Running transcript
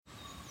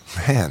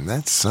Man,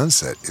 that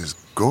sunset is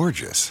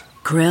gorgeous.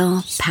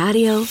 Grill,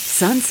 patio,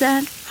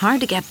 sunset.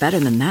 Hard to get better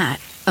than that.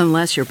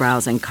 Unless you're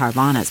browsing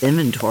Carvana's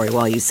inventory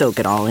while you soak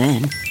it all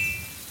in.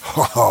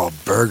 Oh,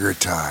 burger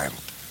time.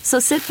 So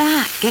sit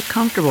back, get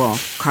comfortable.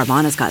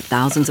 Carvana's got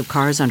thousands of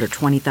cars under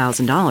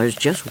 $20,000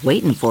 just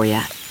waiting for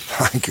you.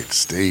 I could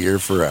stay here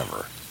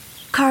forever.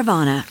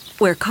 Carvana,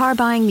 where car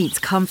buying meets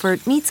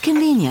comfort meets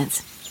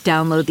convenience.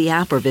 Download the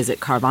app or visit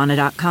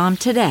Carvana.com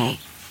today.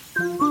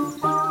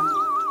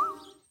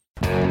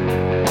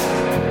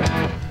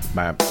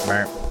 Bam,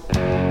 bam.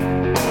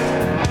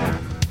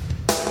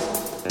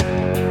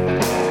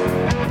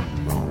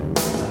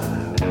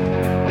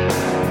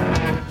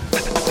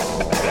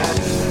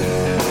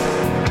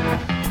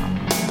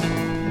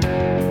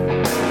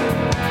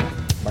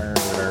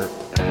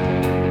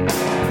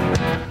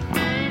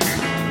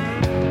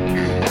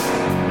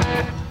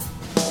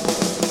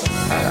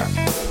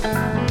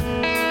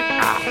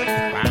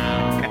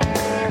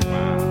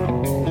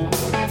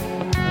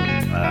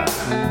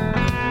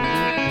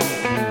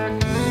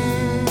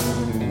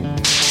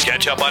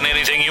 Catch up on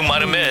anything you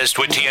might have missed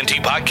with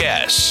TNT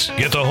Podcasts.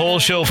 Get the whole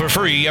show for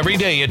free every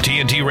day at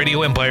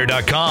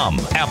TNTRadioEmpire.com,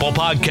 Apple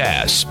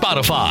Podcasts,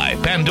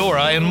 Spotify,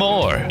 Pandora, and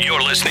more.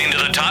 You're listening to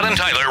the Todd and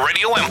Tyler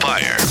Radio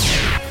Empire.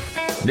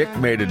 Nick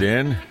made it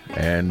in,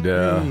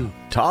 and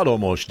Todd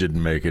almost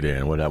didn't make it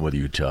in. What happened with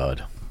you,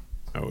 Todd?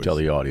 Tell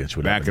the audience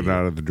what happened. Backing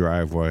out of the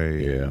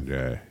driveway, Yeah. and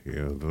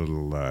the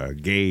little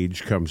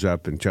gauge comes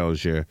up and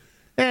tells you,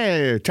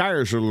 "Hey, your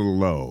tires are a little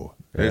low."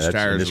 Yeah,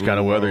 in this kind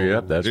of weather,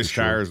 yep, that's this for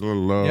sure. tire's a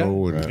little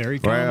low. Yeah, and, very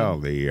well,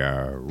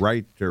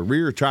 common. the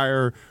rear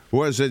tire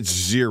was at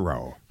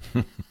 0.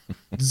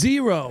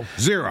 Zero.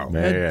 0.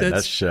 Man,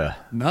 That's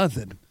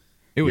nothing.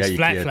 It was you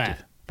flat, can't-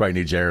 flat. Probably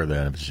needs air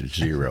then if it's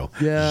 0.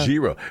 Yeah.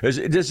 0. Does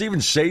it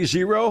even say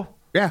 0?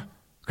 Yeah.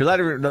 Because I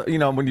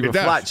don't, when you It were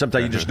does. flat,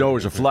 sometimes you just know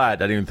it's a flat.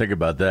 I didn't even think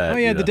about that. Oh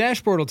yeah, you the know.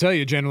 dashboard will tell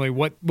you generally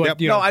what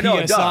Yep. No, I know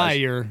it PSI does.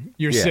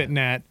 you're Yeah. sitting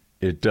at.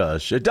 It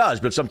does,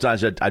 but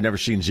sometimes I've never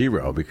seen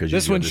 0 because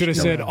This usually one should have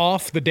just, said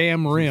off the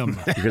damn rim,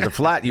 because the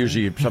flat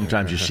usually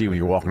sometimes you see when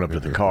you're walking up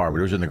to the car, but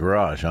it was in the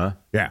garage, huh?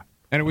 Yeah.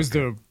 and it was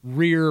the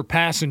rear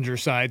passenger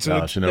side.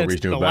 So, So no that's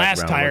reason to the go back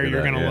last around tire and you're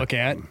look at going to that, look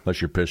at. Unless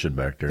you're pissing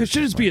back there. There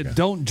should just be a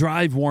don't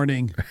drive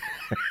warning.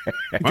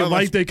 Like a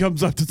light that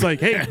comes up that's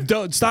like, hey,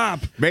 don't stop.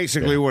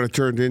 Basically, what it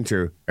turned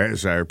into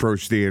as I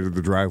approached the end of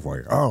the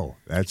driveway. Oh,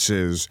 that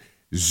says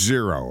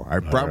 0. I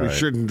probably right.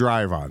 shouldn't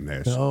drive on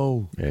this.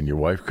 Oh. And your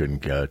wife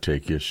couldn't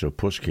take you, so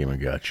Puss came and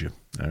got you.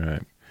 All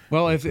right.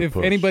 Well, if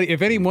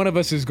any one of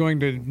us is going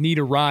to need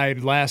a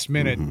ride last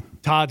minute,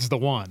 Todd's the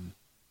one.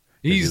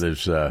 He's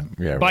There's, by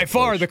right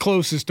far place. the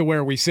closest to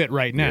where we sit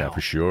right now. Yeah,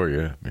 for sure.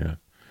 Yeah.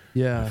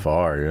 Yeah.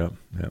 Far, yeah.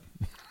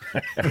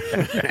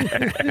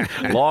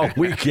 Long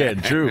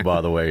weekend too,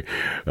 by the way.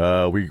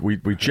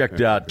 We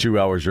checked out 2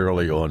 hours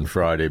early on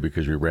Friday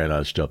because we ran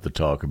out of stuff to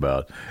talk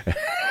about.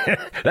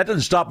 That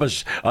doesn't stop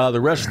us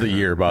the rest of the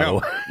year, by the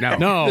way. No.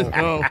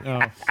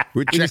 No.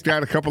 We checked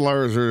out a couple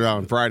hours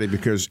on Friday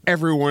because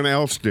everyone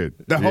else did.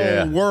 The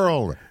Yeah. whole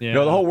world. Yeah.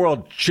 No, the whole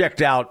world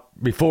checked out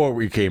before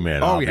we came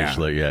in. Oh, yeah.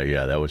 Obviously,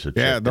 yeah, that was a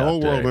Yeah, checked the out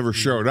whole world day. never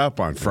showed up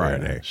on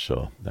Friday. Yeah,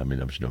 so, that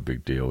was no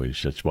big deal.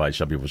 That's why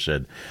some people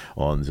said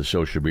on the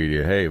social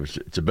media, hey, it's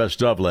the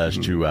best of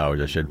last 2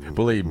 hours. I said,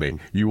 believe me,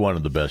 you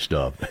wanted the best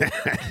of.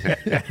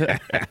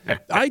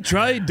 I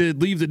tried to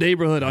leave the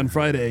neighborhood on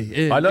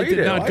Friday. I know it you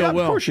did did. not go Of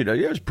well. course you did.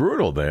 Yeah, it's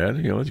brutal,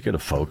 man. You got to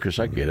focus.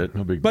 I get it.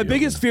 No big My deal.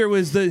 biggest fear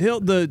was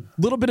the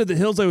little bit of the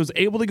hills I was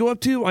able to go up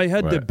to. I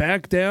had to Right.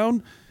 back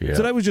down. Yeah.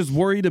 So I was just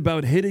worried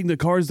about hitting the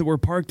cars that were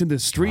parked in the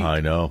street. I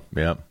know.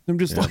 Yeah. I'm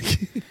just like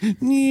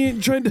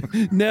trying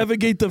to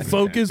navigate the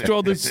focus through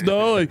all the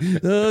snow. Like,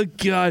 oh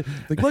God!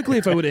 Like, luckily,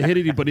 if I would have hit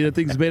anybody, that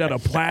thing's made out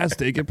of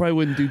plastic. It probably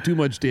wouldn't do too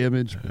much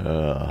damage.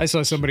 I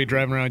saw somebody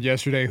driving around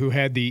yesterday who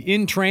had the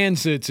in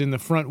transits in the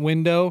front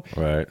window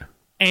Right.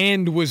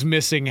 and was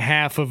missing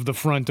half of the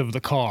front of the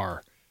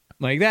car.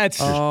 Like that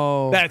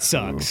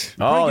sucks.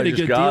 Oh, get they a just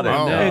good got deal it.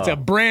 on that. It's a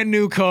brand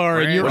new car,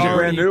 and you're Was it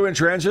already. brand new in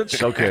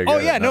transits? Okay. Oh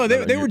got yeah, it. no,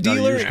 Not they were a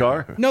dealer. used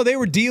car? No, they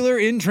were dealer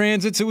in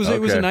transits. It was a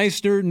Okay.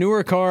 nicer,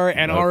 newer car,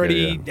 and Okay,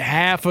 already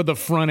half of the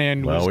front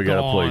end was Well, we got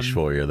gone. a place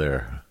for you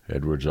there.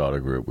 Edwards Auto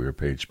Group. We are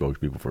paid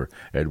spokespeople for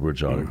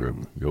Edwards Auto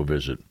Group. Go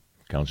visit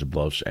Council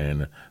Bluffs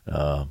and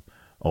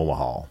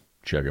Omaha.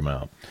 Check them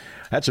out.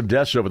 Had some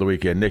deaths over the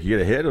weekend. Nick, you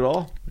get a hit at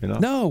all?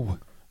 No.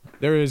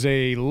 There is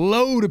a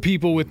load of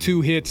people with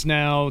 2 hits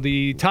now.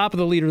 The top of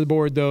the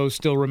leaderboard, though,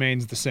 still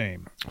remains the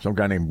same. Some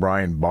guy named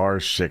Brian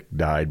Barsick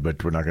died,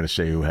 but we're not going to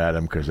say who had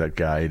him because that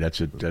guy,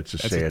 that's a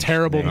sad a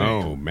terrible name.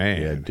 name. Oh,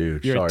 man. Yeah,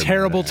 dude. You're sorry a about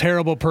terrible, that.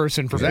 terrible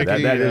person for that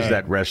picking. That is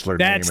that wrestler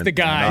name. That's the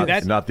guy.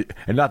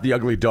 Not the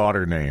ugly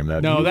daughter name.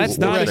 No, that's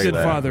we'll Not a say good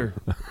that. father.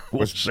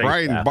 Was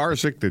Brian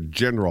Barczyk the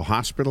General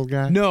Hospital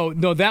guy? No,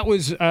 that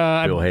was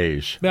Bill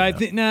Hayes.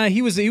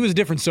 He was a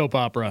different soap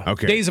opera.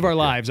 Okay. Days of Our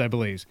Lives, I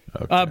believe.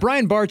 Okay.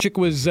 Brian Barczyk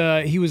was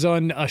he was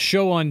on a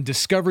show on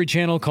Discovery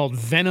Channel called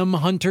Venom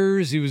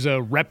Hunters. He was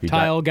a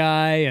reptile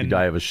guy. And Did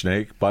he die of a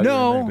snake bite?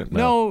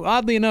 No.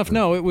 Oddly enough,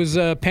 no. It was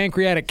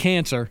pancreatic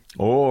cancer.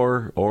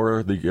 Or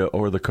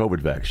the COVID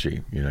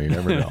vaccine. You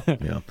never know.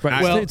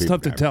 Right. Well, it's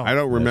tough to tell. I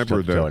don't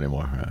remember the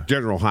anymore.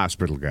 General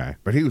Hospital guy,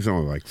 but he was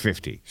only like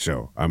 50,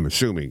 so I'm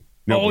assuming.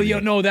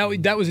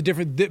 That was a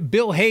different.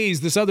 Bill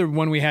Hayes, this other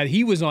one we had,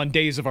 he was on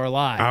Days of Our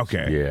Lives.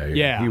 Okay.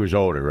 Yeah. He was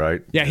older,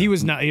 right? Yeah, he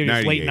was not. He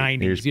was late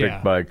 90s. He was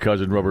picked by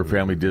Cousin Rubber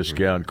Family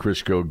Discount,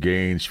 Crisco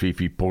Gaines,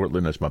 Fifi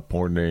Portland. That's my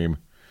porn name.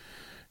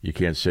 You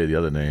can't say the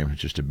other name.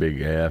 It's just a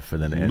big F,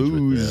 and then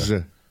ends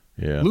with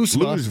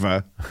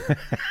Luzva,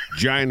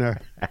 Gina,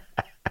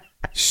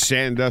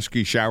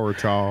 Sandusky Shower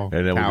Towel.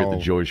 And then we'll get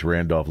to Joyce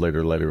Randolph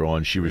later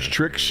on. She was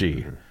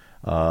Trixie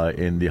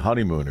in The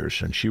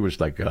Honeymooners, and she was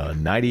like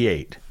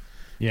 98.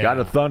 Yeah. Got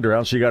a Thunder. I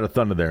don't see you got a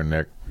Thunder there,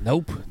 Nick.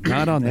 Nope,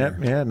 not on there.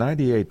 Yeah,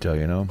 98,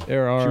 though, She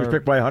was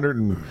picked by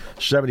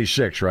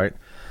 176, right?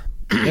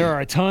 There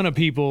are a ton of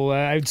people.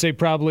 I'd say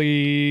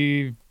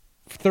probably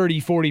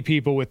 30, 40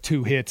 people with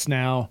 2 hits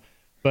now.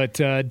 But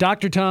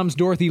Dr. Tom's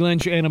Dorothy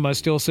Lynch Enema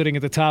still sitting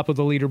at the top of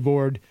the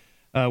leaderboard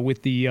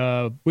with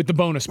the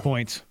bonus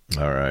points.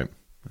 All right.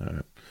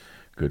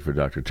 Good for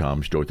Dr.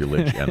 Tom's Dorothy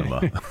Lynch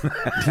Enema.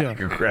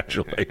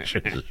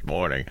 Congratulations this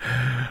morning.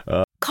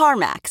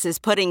 CarMax is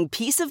putting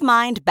peace of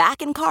mind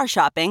back in car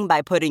shopping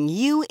by putting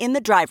you in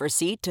the driver's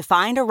seat to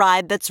find a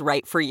ride that's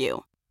right for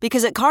you.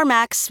 Because at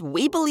CarMax,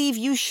 we believe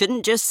you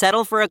shouldn't just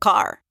settle for a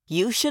car.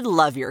 You should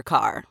love your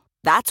car.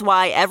 That's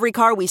why every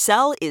car we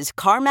sell is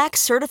CarMax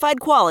certified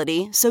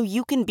quality, so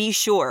you can be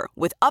sure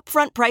with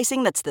upfront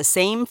pricing that's the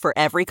same for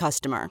every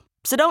customer.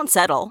 So don't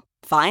settle.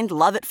 Find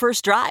love at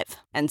first drive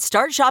and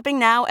start shopping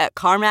now at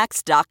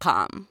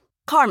CarMax.com.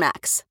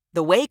 CarMax,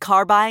 the way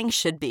car buying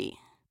should be.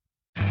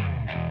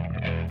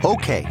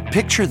 Okay,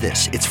 picture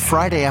this. It's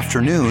Friday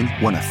afternoon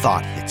when a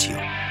thought hits you.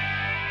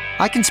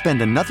 I can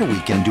spend another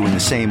weekend doing the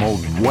same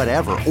old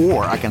whatever,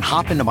 or I can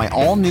hop into my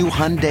all-new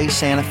Hyundai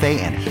Santa Fe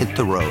and hit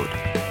the road.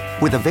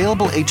 With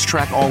available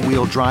H-Track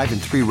all-wheel drive and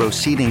 3-row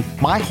seating,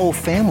 my whole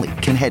family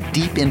can head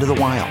deep into the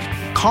wild.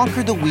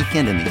 Conquer the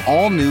weekend in the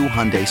all-new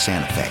Hyundai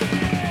Santa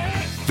Fe.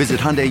 Visit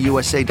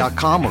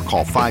HyundaiUSA.com or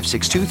call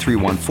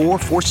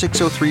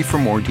 562-314-4603 for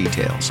more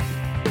details.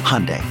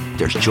 Hyundai,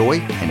 there's joy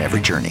in every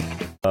journey.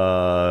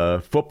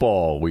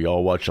 Football. We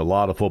all watched a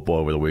lot of football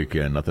over the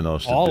weekend. Nothing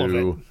else to do. All of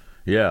it.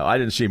 Yeah, I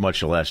didn't see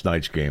much of last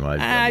night's game.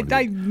 I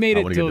made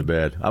it to get to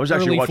bed. I was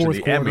actually watching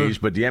the Emmys,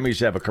 but the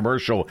Emmys have a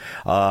commercial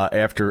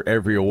after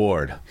every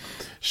award.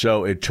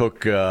 So it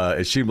took.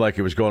 It seemed like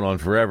it was going on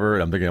forever.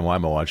 And I'm thinking, why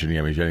am I watching the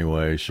Emmys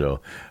anyway?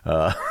 So,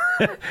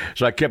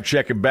 so I kept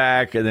checking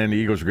back, and then the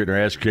Eagles were getting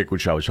their ass kicked,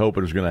 which I was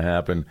hoping was going to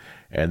happen.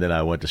 And then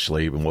I went to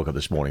sleep and woke up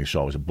this morning.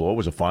 So what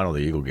was the final of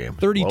the Eagle game?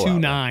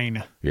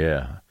 32-9.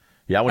 Yeah.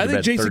 I went to think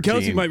bed Jason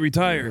 13. Kelce might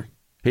retire.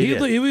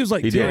 He was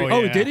like, he did.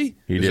 Oh, did he?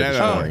 He did.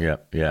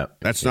 Yeah.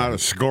 That's not a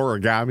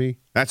scoreagami.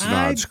 That's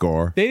not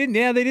score. They didn't.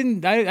 Yeah, they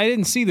didn't. I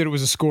didn't see that it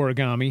was a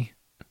scoreagami.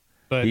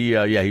 But he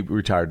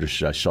retired.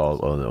 I saw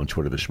on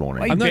Twitter this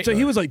morning. I'm not sure.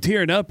 He was like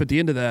tearing up at the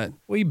end of that.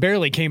 Well, he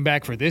barely came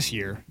back for this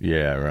year.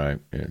 Yeah, right.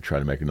 Yeah, try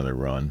to make another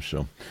run.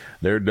 So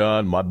they're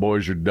done. My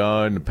boys are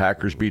done. The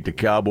Packers beat the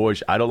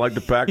Cowboys. I don't like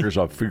the Packers.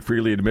 I'll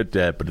freely admit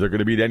that, but they're going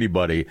to beat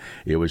anybody.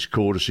 It was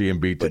cool to see them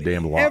beat the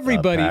damn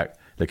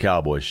the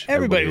Cowboys.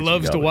 Everybody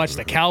loves to watch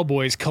the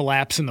Cowboys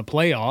collapse in the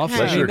playoffs.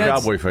 Unless you're a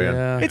Cowboy fan.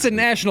 Yeah. It's a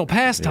national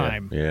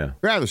pastime. Yeah.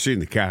 Rather seen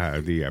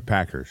the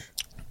Packers.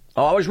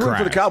 Oh, I was rooting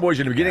for the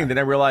Cowboys in the beginning. Then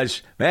I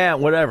realized,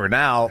 man, whatever.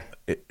 Now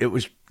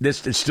it's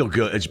still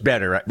good. It's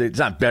better. It's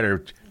not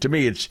better to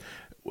me. It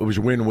was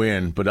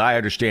win-win, but I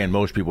understand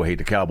most people hate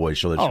the Cowboys,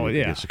 so that's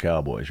against the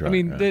Cowboys, right? I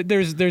mean,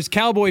 there's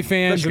Cowboy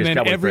fans, and then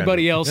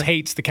everybody else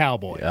hates the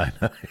Cowboys.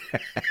 Yeah.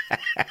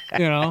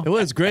 It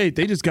was great.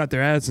 They just got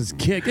their asses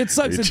kicked. It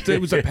sucks that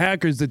it was the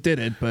Packers that did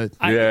it, but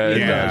it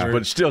does.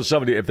 But still,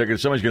 somebody's going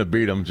to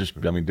beat them.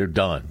 They're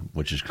done,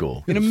 which is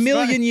cool. In a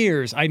million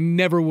years, I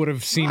never would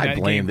have seen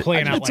that game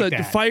playing out like that.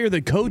 It's a fire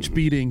the coach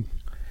beating.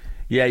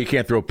 Yeah, you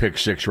can't throw pick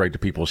six right to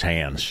people's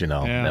hands,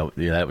 Yeah.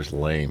 That was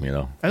lame,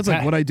 That's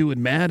like what I do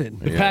in Madden.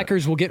 The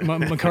Packers will get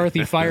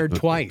McCarthy fired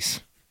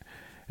twice.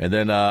 And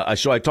then I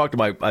talked to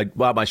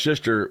my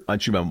sister,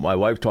 my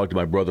wife talked to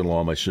my brother-in-law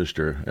and my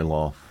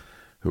sister-in-law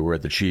who were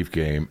at the Chief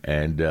game,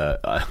 and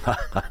I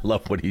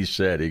love what he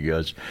said. He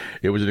goes,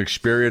 "It was an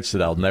experience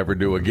that I'll never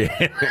do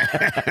again."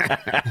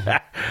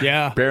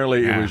 Yeah.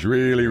 Apparently, it was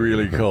really,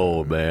 really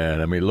cold,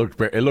 man. I mean,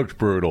 it looked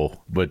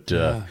brutal, but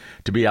to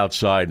be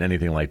outside and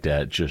anything like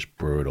that, just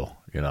brutal,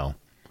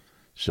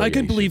 So I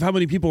couldn't believe how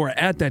many people were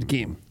at that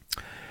game.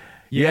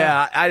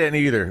 Yeah, I didn't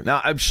either. Now,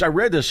 I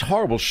read this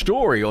horrible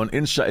story on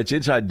Inside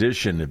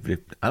Edition.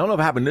 I don't know if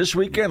it happened this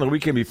weekend or the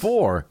weekend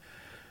before,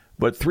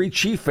 but 3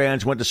 Chief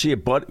fans went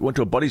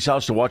to a buddy's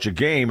house to watch a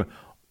game,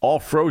 all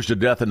froze to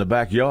death in the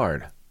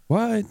backyard.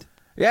 What?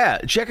 Yeah,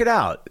 check it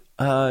out.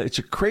 It's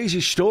a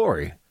crazy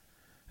story.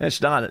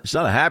 It's not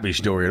a happy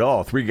story at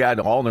all. 3 guys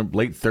all in their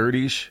late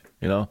 30s,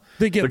 you know.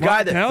 They get the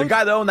guy locked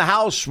that owned the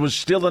house was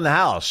still in the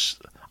house.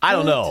 I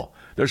don't know.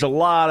 There's a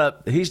lot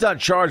of he's not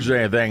charged with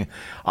anything.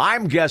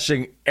 I'm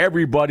guessing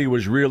everybody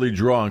was really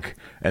drunk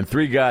and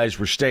 3 guys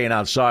were staying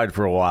outside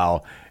for a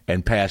while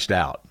and passed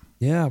out.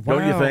 Yeah, wow.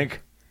 Don't you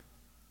think?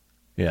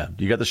 Yeah,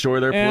 you got the story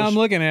there, Yeah, Puss? I'm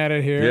looking at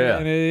it here. Yeah,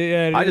 And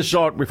it I just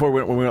saw it before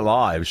we went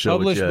live. So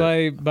published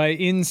by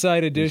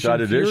Inside Edition.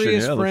 Inside Edition,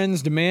 Furious yeah.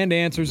 friends demand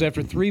answers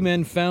after 3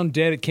 men found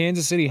dead at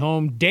Kansas City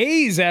home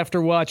days after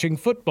watching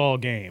football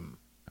game.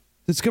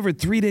 Discovered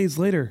 3 days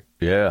later.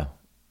 Yeah.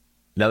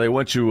 Now they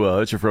went to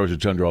it's a frozen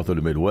tundra all through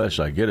the Midwest.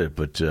 I get it,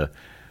 but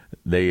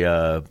they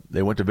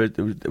went to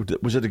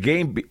visit. Was it a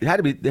game? It had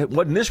to be. It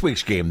wasn't this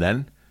week's game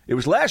then. It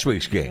was last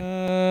week's game.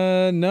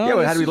 No. Yeah,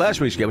 it had to be last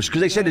week's game. It was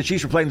because they said the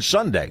Chiefs were playing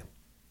Sunday.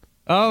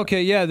 Oh,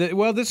 okay, yeah.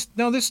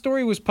 This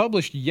story was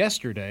published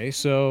yesterday,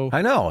 so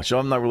I know. So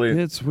I'm not really.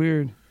 It's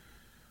weird.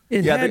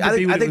 It Yeah, had I to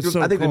be think when it was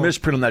so the cold.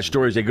 misprint on that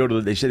story is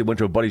they said they went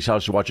to a buddy's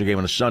house to watch a game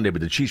on a Sunday, but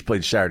the Chiefs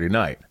played Saturday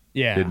night.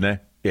 Yeah. Didn't they?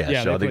 Yeah, so they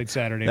I think, played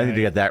Saturday I think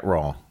they night. got that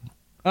wrong.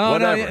 Oh,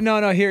 Whatever.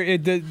 no. Here,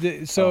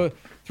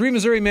 3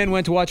 Missouri men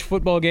went to watch a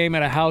football game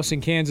at a house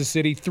in Kansas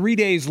City. 3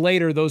 days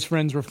later, those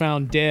friends were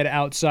found dead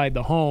outside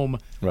the home.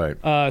 Right.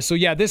 So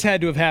yeah, this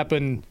had to have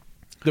happened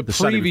the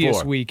Sunday previous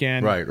before.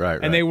 weekend. Right.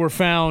 And they were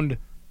found,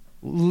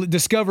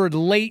 discovered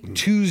late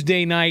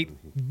Tuesday night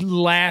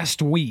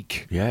last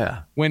week.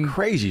 Yeah. When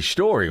crazy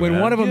story. When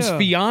man. one of them's Yeah.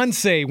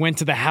 fiance went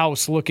to the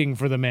house looking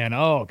for the men.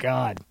 Oh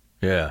God.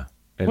 Yeah.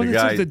 And Well, the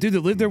it's guy. just the dude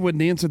that lived there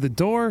wouldn't answer the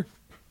door.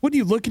 Wouldn't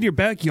you look in your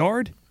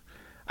backyard?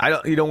 I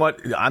don't. You know what?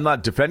 I'm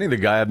not defending the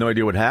guy. I have no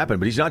idea what happened,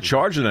 but he's not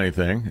charged with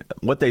anything.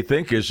 What they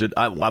think is that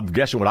I'm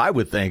guessing what I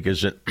would think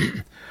is that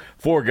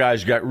 4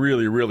 guys got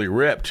really, really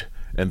ripped,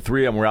 and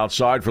 3 of them were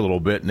outside for a little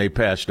bit, and they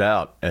passed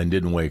out and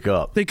didn't wake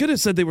up. They could have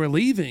said they were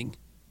leaving.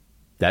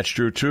 That's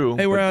true too.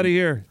 Hey, we're But- out of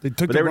here. They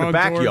took But they were in the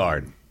wrong door.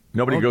 backyard.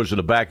 Nobody goes to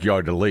the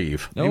backyard to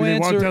leave. No Maybe they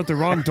walked answer. out the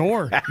wrong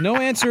door. No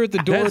answer at the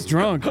door. That's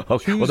drunk. Oh, well,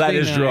 that Tuesday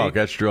is night. drunk.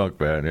 That's drunk,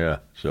 man. Yeah.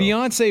 So.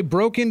 Fiance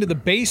broke into the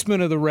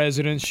basement of the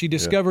residence. She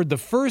discovered the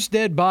first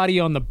dead body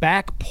on the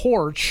back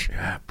porch.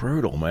 Yeah,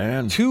 brutal,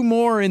 man. 2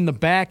 more in the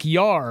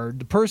backyard.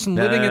 The person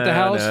living at the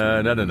house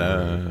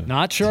No.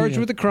 not charged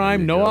with the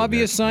crime. No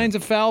obvious signs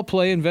of foul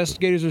play.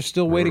 Investigators are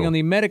still waiting on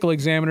the medical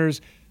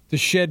examiners to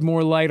shed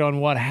more light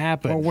on what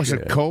happened. Or was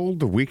it cold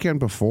the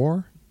weekend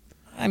before?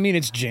 I mean,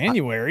 it's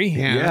January.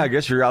 Yeah, I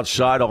guess if you're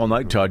outside all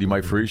night, Todd, you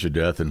might freeze to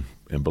death and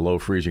below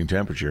freezing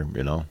temperature,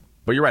 you know.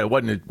 But you're right, it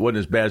wasn't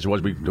as bad as it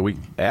was the week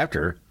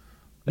after.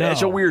 No.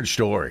 It's a weird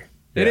story.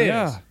 It is.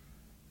 Yeah.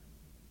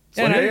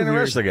 And And the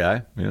rest of the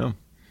guy, you know.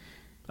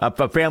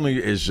 A family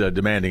is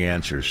demanding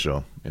answers,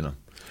 so, you know.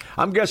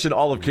 I'm guessing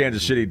all of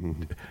Kansas City,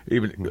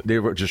 even they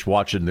were just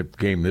watching the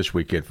game this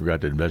weekend,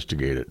 forgot to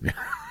investigate it.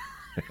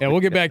 Yeah, we'll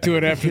get back to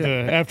it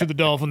after the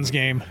Dolphins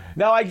game.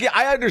 Now I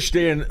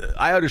understand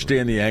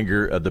the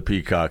anger of the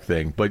Peacock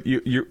thing, but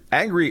your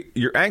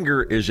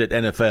anger is at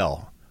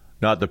NFL,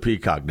 not the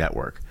Peacock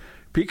network.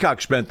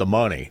 Peacock spent the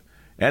money,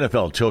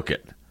 NFL took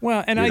it.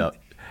 Well, and I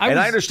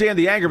understand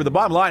the anger, but the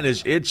bottom line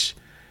is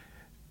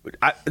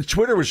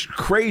Twitter was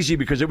crazy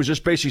because it was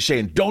just basically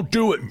saying, "Don't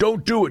do it,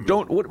 don't do it,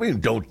 don't." What do you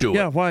mean, don't do it?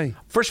 Yeah, why?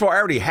 First of all, I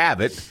already have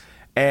it,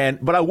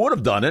 but I would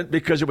have done it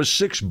because it was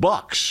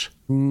 $6.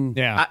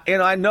 Yeah.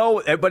 And I know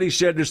everybody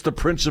said it's the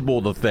principle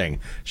of the thing.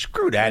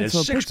 Screw that. It's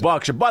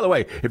 $6. And by the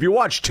way, if you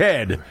watch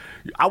Ted,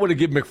 I would have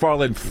given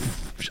McFarlane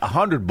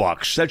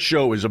 $100. That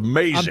show is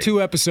amazing. I'm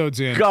 2 episodes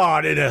in.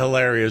 God, it is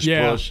hilarious,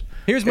 Yeah. Puss.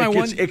 Here's my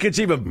one. It gets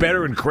even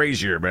better and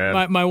crazier,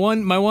 man. My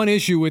one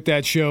issue with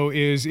that show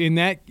is in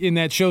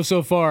that show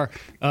so far,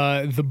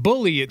 the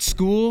bully at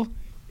school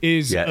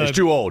is it's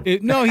too old.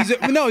 He's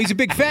a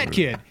big fat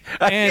kid.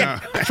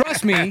 And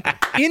trust me,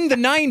 in the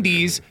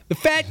 90s, the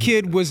fat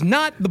kid was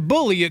not the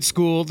bully at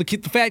school. The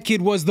fat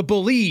kid was the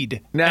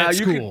bullied at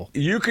school.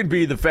 You could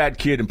be the fat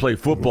kid and play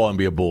football and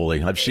be a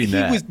bully. I've seen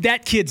that.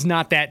 That kid's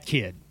not that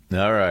kid.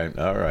 All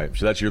right.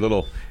 So that's your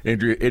little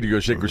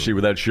idiosyncrasy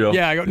with that show.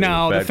 Yeah,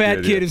 the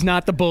fat kid yeah. is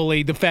not the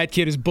bully. The fat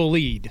kid is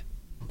bullied.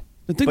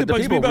 The thing But that the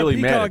bugs me people about really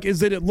Peacock mad. is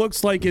that it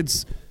looks like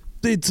it's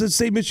the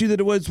same issue that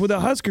it was when the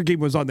Husker game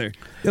was on there.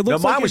 It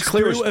looks mine like was it's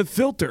clear through a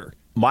filter.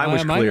 Mine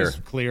was Mine clear. was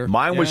clear.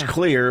 Mine was Yeah.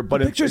 clear, but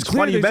The picture's it's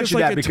clear. funny you There's just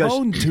mentioned like that a because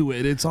tone to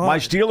it. It's my odd.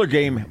 Steeler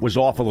game was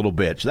off a little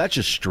bit. So that's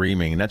just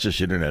streaming, and that's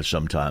just internet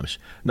sometimes.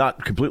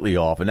 Not completely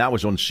off, and that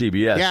was on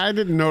CBS. Yeah, I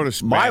didn't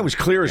notice. Mine was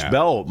clear as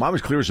bell. Mine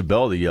was clear as a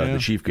bell, the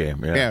Chief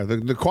game. Yeah. Yeah,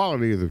 the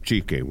quality of the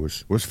Chief game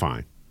was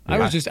fine.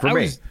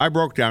 I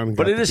broke down. And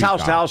But got it the is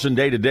house to Peacock. house and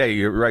day to day.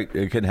 You're right.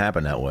 It can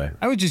happen that way.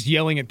 I was just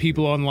yelling at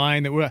people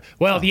online that were,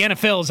 the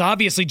NFL is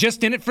obviously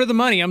just in it for the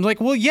money. I'm like,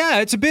 well, yeah,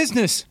 it's a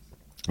business.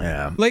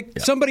 Yeah.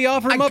 Somebody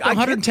offered them up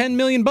 $110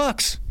 million.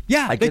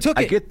 Yeah, they took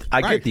it.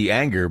 I get the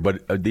anger,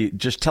 but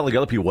just telling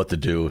other people what to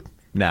do,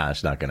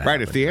 it's not going to happen.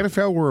 Right, if the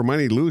NFL were a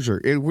money loser,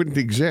 it wouldn't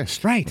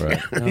exist. Right.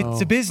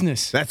 It's a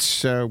business.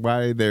 That's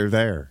why they're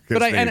there. 'Cause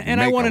But they I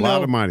make want to a lot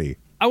know of money.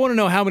 I want to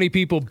know how many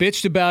people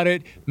bitched about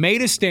it,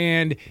 made a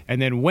stand,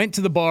 and then went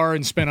to the bar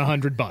and spent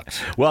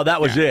 $100. Well, that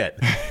was it.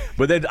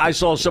 But then I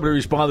saw somebody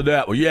respond to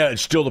that. Well, yeah,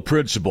 it's still the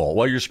principal.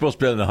 Well, you're supposed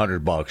to spend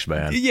 $100,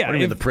 man. Yeah, what do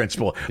you mean the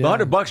principal? The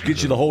 $100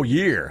 gets you the whole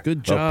year.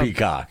 Good job. Of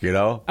Peacock, you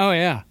know? Oh,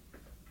 yeah.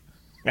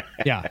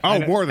 Yeah. Oh,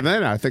 more than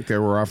that, I think they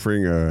were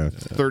offering a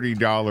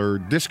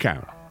 $30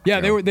 discount. Yeah,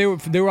 they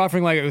were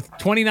offering like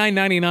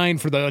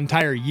 $29.99 for the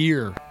entire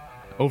year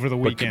over the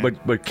weekend.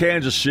 But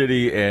Kansas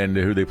City and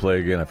who they play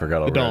again, I forgot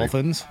already. The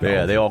Dolphins.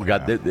 Yeah, they all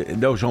got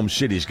those home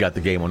cities got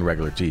the game on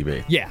regular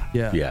TV. Yeah.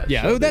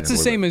 Yeah. So that's the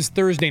same as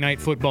Thursday night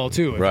football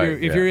too.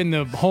 If you're in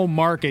the home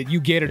market,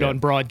 you get it on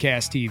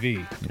broadcast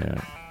TV.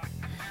 Yeah.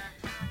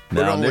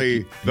 But Now, only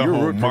Nick, the you're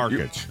home rooting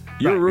markets.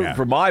 You're rooting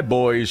for my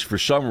boys for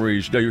some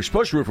reason. No, you're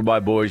supposed to root for my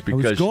boys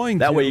because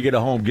that way you get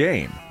a home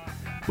game.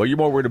 But you're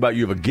more worried about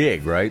you have a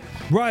gig, right?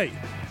 Right.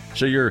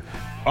 So you're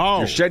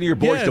sending your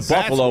boys yes, to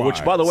Buffalo,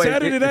 which, by the way,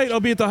 Saturday night I'll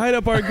be at the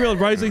Hideout Bar and Grill in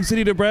Rising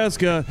City,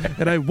 Nebraska,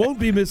 and I won't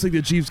be missing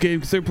the Chiefs game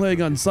because they're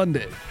playing on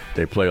Sunday.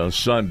 They play on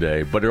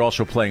Sunday, but they're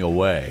also playing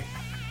away.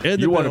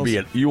 And you want to be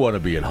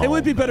at home. It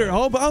would be better at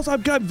home, but also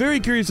I'm very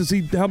curious to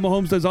see how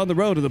Mahomes does on the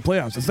road in the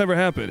playoffs. It's never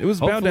happened. It was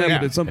bound to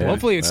happen at some point.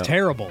 Hopefully it's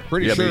terrible.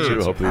 Pretty me sure.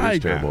 too. Hopefully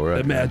it's terrible.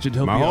 Right? Imagine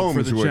he'll be up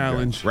for the would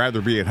challenge.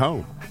 rather be at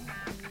home.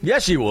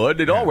 Yes, he would.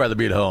 They'd all rather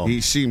be at home. He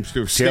seems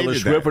to have Taylor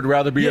stated Swift that. would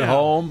rather be at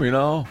home, you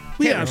know?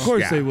 Yeah, of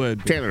course they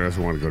would. Taylor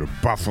doesn't want to go to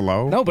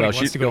Buffalo. Nobody Well,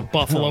 wants to go to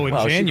Buffalo in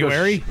Well,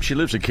 January. She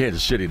lives in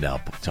Kansas City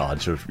now,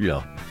 Todd, so,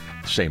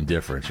 same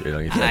difference. You know,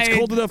 It's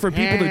cold enough for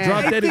people to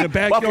drop dead in the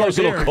backyard. Buffalo's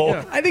a little there. cold.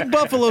 Yeah. I think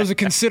Buffalo's a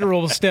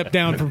considerable step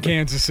down from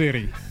Kansas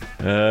City.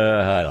 I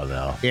don't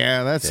know.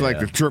 Yeah, that's like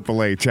the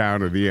AAA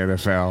town of the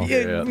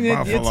NFL.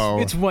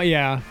 Buffalo. It's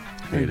yeah.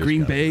 And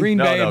Green Bay. Green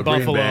Bay and Green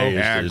Buffalo.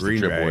 Bay is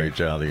Green the Bay. Triple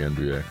H out of the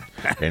NBA.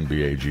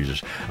 NBA,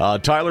 Jesus.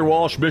 Tyler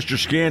Walsh, Mr.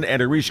 Skin,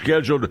 and a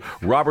rescheduled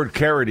Robert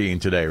Carradine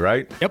today,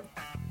 right? Yep.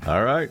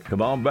 All right,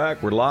 come on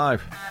back. We're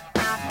live.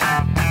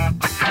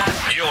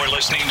 You're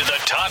listening to the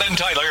Todd and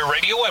Tyler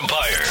Radio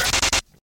Empire.